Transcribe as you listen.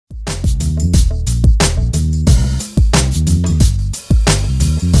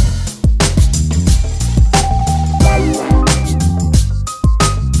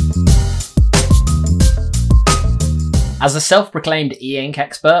As a self-proclaimed e-ink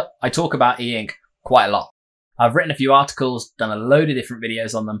expert, I talk about e-ink quite a lot. I've written a few articles, done a load of different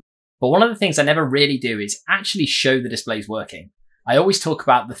videos on them, but one of the things I never really do is actually show the displays working. I always talk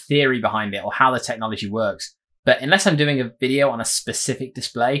about the theory behind it or how the technology works, but unless I'm doing a video on a specific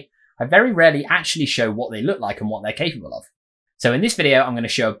display, I very rarely actually show what they look like and what they're capable of. So in this video, I'm going to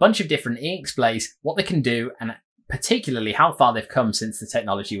show a bunch of different e-ink displays, what they can do, and particularly how far they've come since the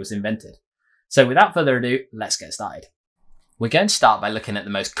technology was invented. So without further ado, let's get started. We're going to start by looking at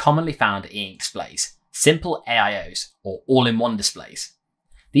the most commonly found e-ink displays, simple AIOs, or all-in-one displays.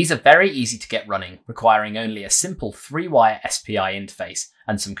 These are very easy to get running, requiring only a simple 3-wire SPI interface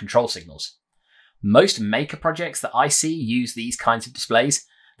and some control signals. Most maker projects that I see use these kinds of displays.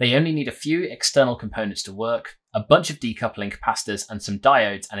 They only need a few external components to work, a bunch of decoupling capacitors and some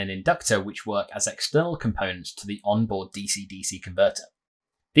diodes and an inductor which work as external components to the onboard DC-DC converter.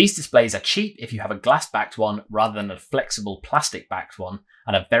 These displays are cheap if you have a glass-backed one rather than a flexible plastic-backed one,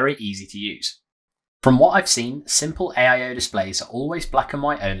 and are very easy to use. From what I've seen, simple AIO displays are always black and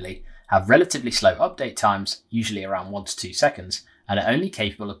white only, have relatively slow update times, usually around 1 to 2 seconds, and are only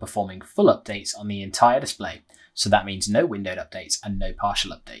capable of performing full updates on the entire display, so that means no windowed updates and no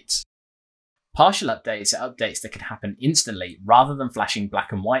partial updates. Partial updates are updates that can happen instantly rather than flashing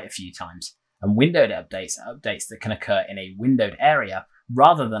black and white a few times, and windowed updates are updates that can occur in a windowed area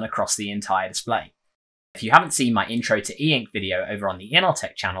rather than across the entire display. If you haven't seen my intro to e-ink video over on the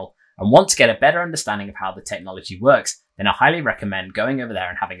MeeNote channel and want to get a better understanding of how the technology works, then I highly recommend going over there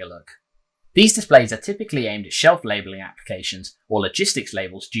and having a look. These displays are typically aimed at shelf labeling applications or logistics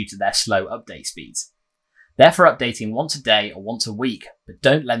labels due to their slow update speeds. They're for updating once a day or once a week, but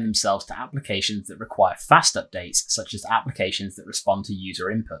don't lend themselves to applications that require fast updates, such as applications that respond to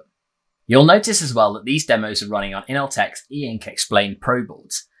user input. You'll notice as well that these demos are running on Ineltech's e-ink Explain Pro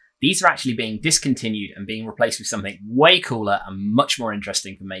boards. These are actually being discontinued and being replaced with something way cooler and much more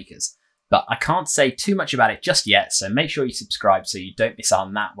interesting for makers. But I can't say too much about it just yet, so make sure you subscribe so you don't miss out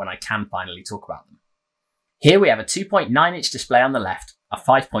on that when I can finally talk about them. Here we have a 2.9-inch display on the left, a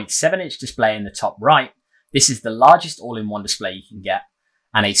 5.7-inch display in the top right. This is the largest all-in-one display you can get,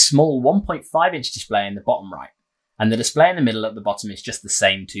 and a small 1.5-inch display in the bottom right. And the display in the middle at the bottom is just the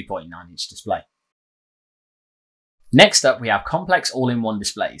same 2.9-inch display. Next up, we have complex all-in-one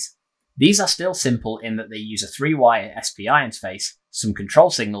displays. These are still simple in that they use a 3-wire SPI interface, some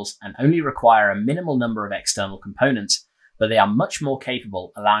control signals, and only require a minimal number of external components, but they are much more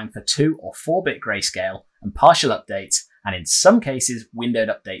capable, allowing for 2 or 4-bit grayscale and partial updates, and in some cases, windowed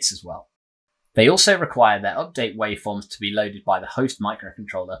updates as well. They also require their update waveforms to be loaded by the host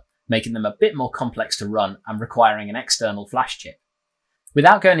microcontroller, making them a bit more complex to run and requiring an external flash chip.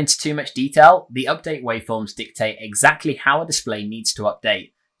 Without going into too much detail, the update waveforms dictate exactly how a display needs to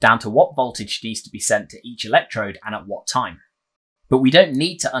update, down to what voltage needs to be sent to each electrode and at what time. But we don't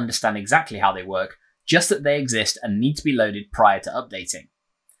need to understand exactly how they work, just that they exist and need to be loaded prior to updating.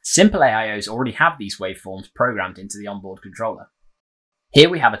 Simple AIOs already have these waveforms programmed into the onboard controller. Here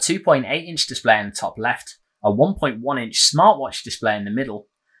we have a 2.8-inch display in the top left, a 1.1-inch smartwatch display in the middle,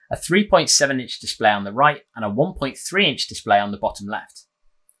 a 3.7-inch display on the right, and a 1.3-inch display on the bottom left.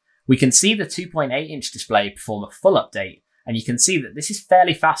 We can see the 2.8-inch display perform a full update, and you can see that this is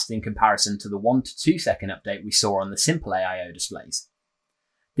fairly fast in comparison to the 1 to 2 second update we saw on the simple AIO displays.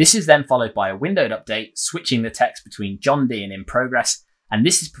 This is then followed by a windowed update, switching the text between John D and in progress, and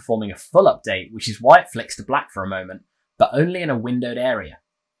this is performing a full update, which is why it flicks to black for a moment, but only in a windowed area.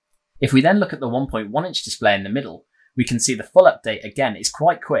 If we then look at the 1.1-inch display in the middle, we can see the full update again is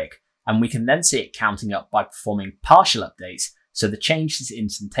quite quick, and we can then see it counting up by performing partial updates, so the change is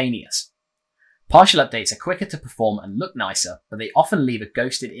instantaneous. Partial updates are quicker to perform and look nicer, but they often leave a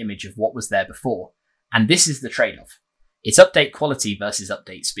ghosted image of what was there before, and this is the trade-off. It's update quality versus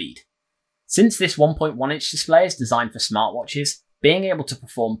update speed. Since this 1.1-inch display is designed for smartwatches, being able to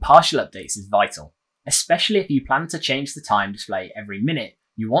perform partial updates is vital, especially if you plan to change the time display every minute.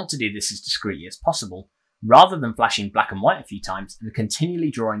 You want to do this as discreetly as possible, rather than flashing black and white a few times and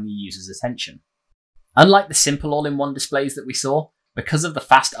continually drawing the user's attention. Unlike the simple all-in-one displays that we saw, because of the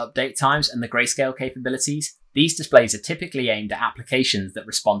fast update times and the grayscale capabilities, these displays are typically aimed at applications that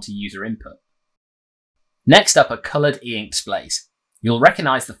respond to user input. Next up are coloured e-ink displays. You'll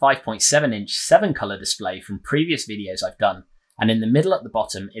recognise the 5.7-inch 7-colour display from previous videos I've done, and in the middle at the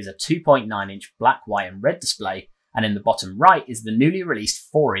bottom is a 2.9-inch black, white and red display, and in the bottom right is the newly released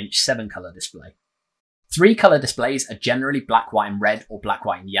 4-inch 7-colour display. 3-colour displays are generally black, white and red or black,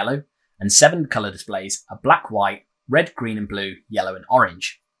 white and yellow, and 7-colour displays are black, white, red, green and blue, yellow and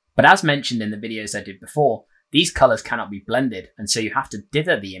orange. But as mentioned in the videos I did before, these colours cannot be blended, and so you have to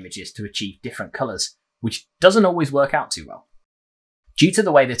dither the images to achieve different colours, which doesn't always work out too well. Due to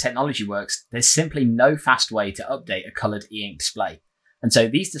the way the technology works, there's simply no fast way to update a coloured e-ink display, and so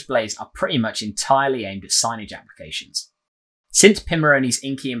these displays are pretty much entirely aimed at signage applications. Since Pimoroni's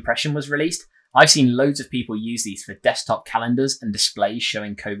Inky Impression was released, I've seen loads of people use these for desktop calendars and displays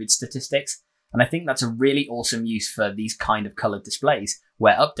showing COVID statistics, and I think that's a really awesome use for these kind of coloured displays,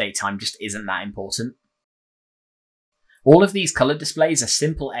 where update time just isn't that important. All of these coloured displays are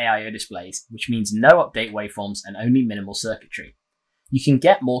simple AIO displays, which means no update waveforms and only minimal circuitry. You can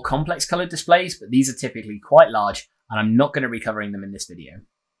get more complex coloured displays, but these are typically quite large, and I'm not going to be covering them in this video.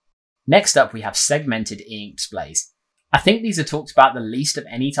 Next up, we have segmented e-ink displays. I think these are talked about the least of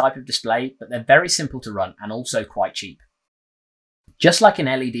any type of display, but they're very simple to run and also quite cheap. Just like an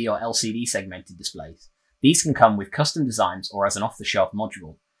LED or LCD segmented displays, these can come with custom designs or as an off-the-shelf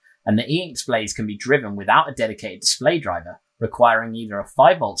module, and the e-ink displays can be driven without a dedicated display driver, requiring either a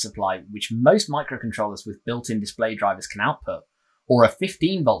 5V supply, which most microcontrollers with built-in display drivers can output, or a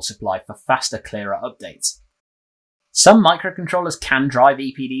 15V supply for faster, clearer updates. Some microcontrollers can drive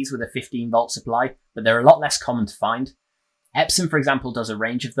EPDs with a 15V supply, but they're a lot less common to find. Epson, for example, does a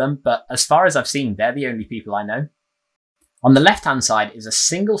range of them, but as far as I've seen, they're the only people I know. On the left-hand side is a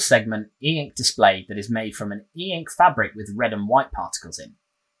single segment e-ink display that is made from an e-ink fabric with red and white particles in.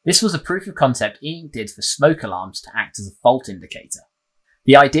 This was a proof of concept e-ink did for smoke alarms to act as a fault indicator.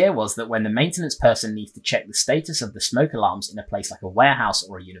 The idea was that when the maintenance person needs to check the status of the smoke alarms in a place like a warehouse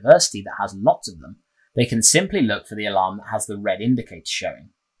or a university that has lots of them, they can simply look for the alarm that has the red indicator showing.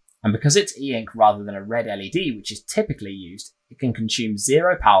 And because it's e-ink rather than a red LED, which is typically used, it can consume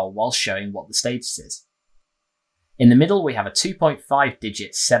zero power while showing what the status is. In the middle, we have a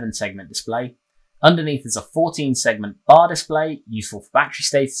 2.5-digit 7-segment display. Underneath is a 14-segment bar display, useful for battery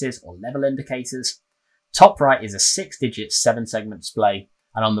statuses or level indicators. Top right is a 6-digit 7-segment display,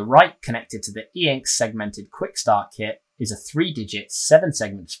 and on the right, connected to the e-ink segmented quick start kit, is a 3-digit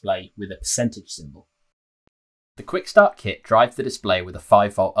 7-segment display with a percentage symbol. The quick start kit drives the display with a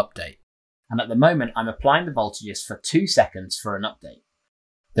 5V update, and at the moment I'm applying the voltages for 2 seconds for an update.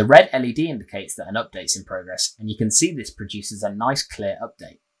 The red LED indicates that an update's in progress, and you can see this produces a nice clear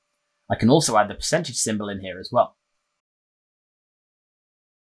update. I can also add the percentage symbol in here as well.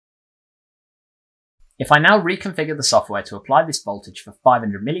 If I now reconfigure the software to apply this voltage for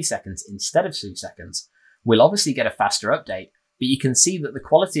 500 milliseconds instead of 2 seconds, we'll obviously get a faster update, but you can see that the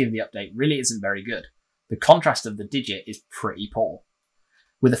quality of the update really isn't very good. The contrast of the digit is pretty poor.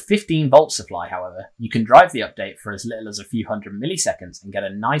 With a 15V supply, however, you can drive the update for as little as a few hundred milliseconds and get a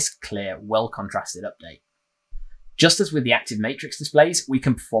nice, clear, well-contrasted update. Just as with the active matrix displays, we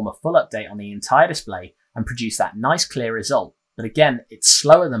can perform a full update on the entire display and produce that nice, clear result, but again, it's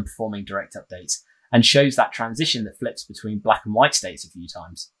slower than performing direct updates and shows that transition that flips between black and white states a few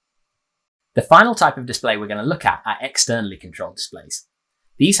times. The final type of display we're going to look at are externally controlled displays.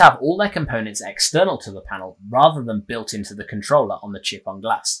 These have all their components external to the panel rather than built into the controller on the chip on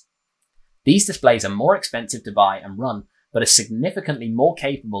glass. These displays are more expensive to buy and run, but are significantly more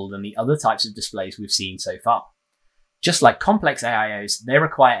capable than the other types of displays we've seen so far. Just like complex AIOs, they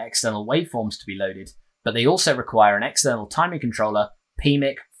require external waveforms to be loaded, but they also require an external timing controller,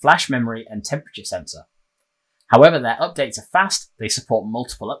 PMIC, flash memory, and temperature sensor. However, their updates are fast, they support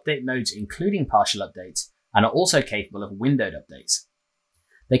multiple update modes including partial updates, and are also capable of windowed updates.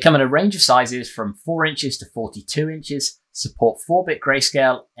 They come in a range of sizes from 4 inches to 42 inches, support 4-bit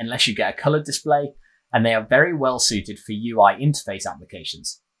grayscale unless you get a coloured display, and they are very well suited for UI interface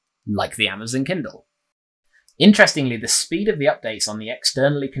applications, like the Amazon Kindle. Interestingly, the speed of the updates on the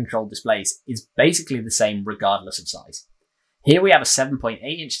externally controlled displays is basically the same regardless of size. Here we have a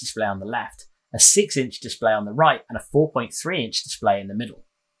 7.8-inch display on the left, a 6-inch display on the right, and a 4.3-inch display in the middle.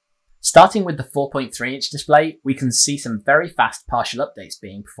 Starting with the 4.3-inch display, we can see some very fast partial updates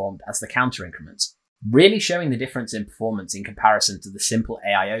being performed as the counter increments, really showing the difference in performance in comparison to the simple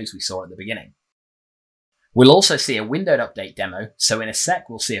AIOs we saw at the beginning. We'll also see a windowed update demo, so in a sec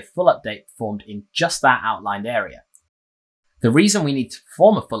we'll see a full update performed in just that outlined area. The reason we need to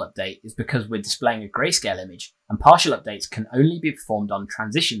perform a full update is because we're displaying a grayscale image, and partial updates can only be performed on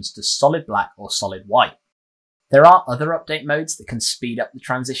transitions to solid black or solid white. There are other update modes that can speed up the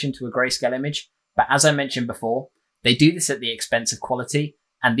transition to a grayscale image, but as I mentioned before, they do this at the expense of quality,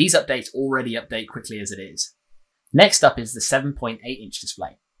 and these updates already update quickly as it is. Next up is the 7.8-inch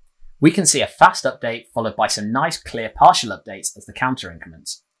display. We can see a fast update followed by some nice clear partial updates as the counter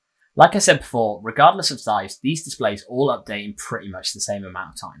increments. Like I said before, regardless of size, these displays all update in pretty much the same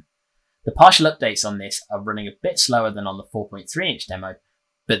amount of time. The partial updates on this are running a bit slower than on the 4.3-inch demo,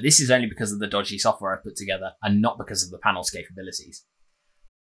 but this is only because of the dodgy software I put together and not because of the panel's capabilities.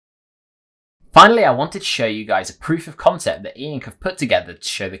 Finally, I wanted to show you guys a proof of concept that e-ink have put together to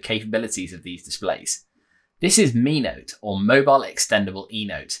show the capabilities of these displays. This is MeeNote, or Mobile Extendable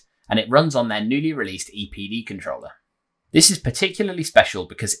eNote, and it runs on their newly released EPD controller. This is particularly special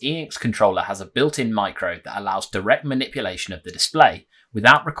because e-ink's controller has a built-in micro that allows direct manipulation of the display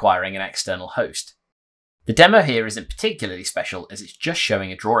without requiring an external host. The demo here isn't particularly special as it's just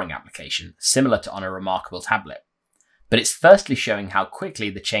showing a drawing application, similar to on a Remarkable tablet. But it's firstly showing how quickly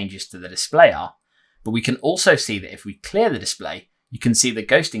the changes to the display are, but we can also see that if we clear the display, you can see the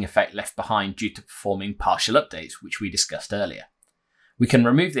ghosting effect left behind due to performing partial updates, which we discussed earlier. We can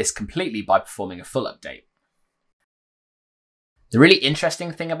remove this completely by performing a full update. The really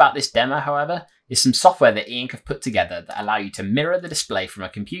interesting thing about this demo, however, is some software that e-ink have put together that allow you to mirror the display from a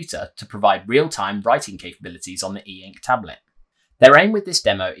computer to provide real-time writing capabilities on the e-ink tablet. Their aim with this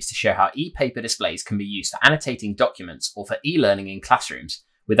demo is to show how e-paper displays can be used for annotating documents or for e-learning in classrooms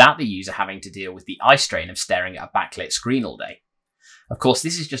without the user having to deal with the eye strain of staring at a backlit screen all day. Of course,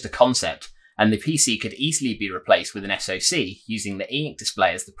 this is just a concept, and the PC could easily be replaced with an SoC using the e-ink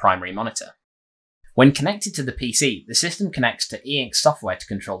display as the primary monitor. When connected to the PC, the system connects to e-ink software to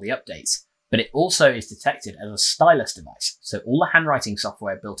control the updates, but it also is detected as a stylus device, so all the handwriting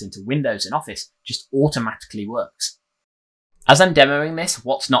software built into Windows and Office just automatically works. As I'm demoing this,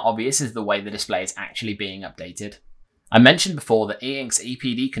 what's not obvious is the way the display is actually being updated. I mentioned before that e-ink's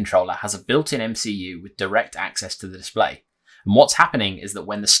EPD controller has a built-in MCU with direct access to the display, and what's happening is that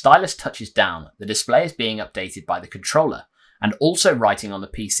when the stylus touches down, the display is being updated by the controller and also writing on the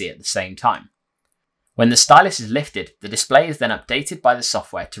PC at the same time. When the stylus is lifted, the display is then updated by the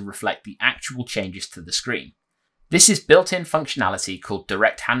software to reflect the actual changes to the screen. This is built-in functionality called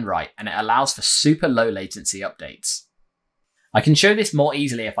Direct Handwrite, and it allows for super low latency updates. I can show this more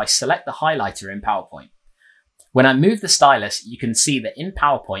easily if I select the highlighter in PowerPoint. When I move the stylus, you can see that in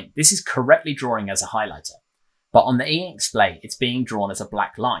PowerPoint, this is correctly drawing as a highlighter, but on the e-ink display, it's being drawn as a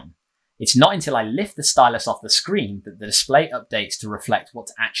black line. It's not until I lift the stylus off the screen that the display updates to reflect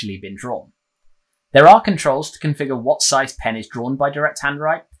what's actually been drawn. There are controls to configure what size pen is drawn by Direct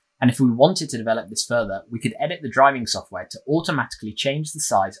Handwrite, and if we wanted to develop this further, we could edit the driving software to automatically change the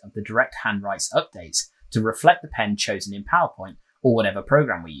size of the Direct Handwrite's updates to reflect the pen chosen in PowerPoint or whatever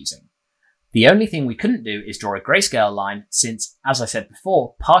program we're using. The only thing we couldn't do is draw a grayscale line since, as I said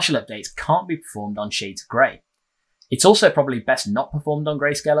before, partial updates can't be performed on shades of grey. It's also probably best not performed on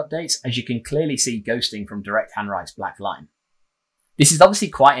grayscale updates, as you can clearly see ghosting from Direct Handwrite's black line. This is obviously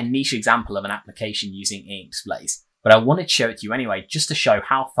quite a niche example of an application using e-ink displays, but I wanted to show it to you anyway just to show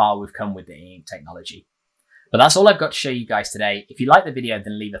how far we've come with the e-ink technology. But that's all I've got to show you guys today. If you like the video,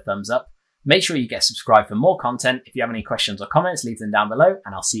 then leave a thumbs up. Make sure you get subscribed for more content. If you have any questions or comments, leave them down below,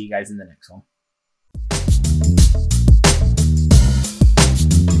 and I'll see you guys in the next one.